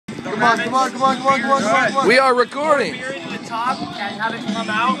on. We are recording. Beer in the top and have it come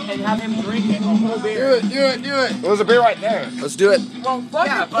out and have him drink it, a whole beer. Do it. There's a beer right there. Let's do it. Well,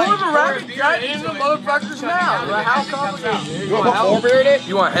 fucking pour the rabbit right in the motherfucker's mouth. How complicated? You want to put more beer in it?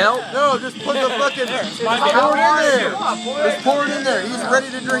 You want help? No, just put the fucking pour it in there. Just pour it in there. He's ready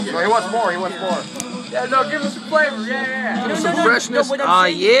to drink it. No, he wants more. Yeah, no, give us some flavor. Yeah. Give us some freshness. Ah,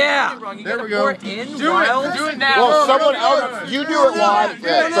 yeah. There we go. Do it now. Well, someone else, you do it live.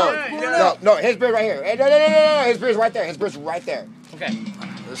 Yeah, no, his beer's right here. Hey, no, his beer's right there. Okay.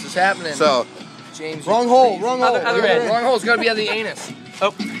 This is happening. So, James. Wrong hole. Wrong hole's gonna be on the anus.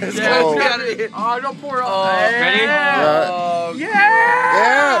 Oh. It's Oh. gotta be out of here. Oh, don't pour it Oh, all. ready?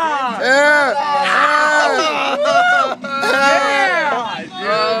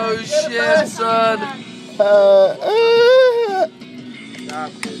 Oh shit, son.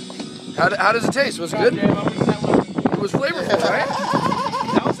 How does it taste? Was it good? It was flavorful, right?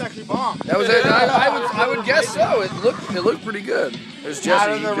 That was actually bomb. That was it. I would guess so. It looked pretty good. There's Jesse. Out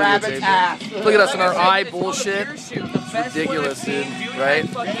of the rabbit's ass. Look at us in our eye bullshit. It's ridiculous, dude. Right?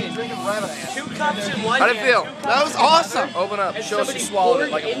 Two cups in one. How'd it feel? That was awesome. Open up. Show us you swallowed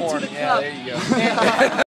it like a porn. Yeah, there you go.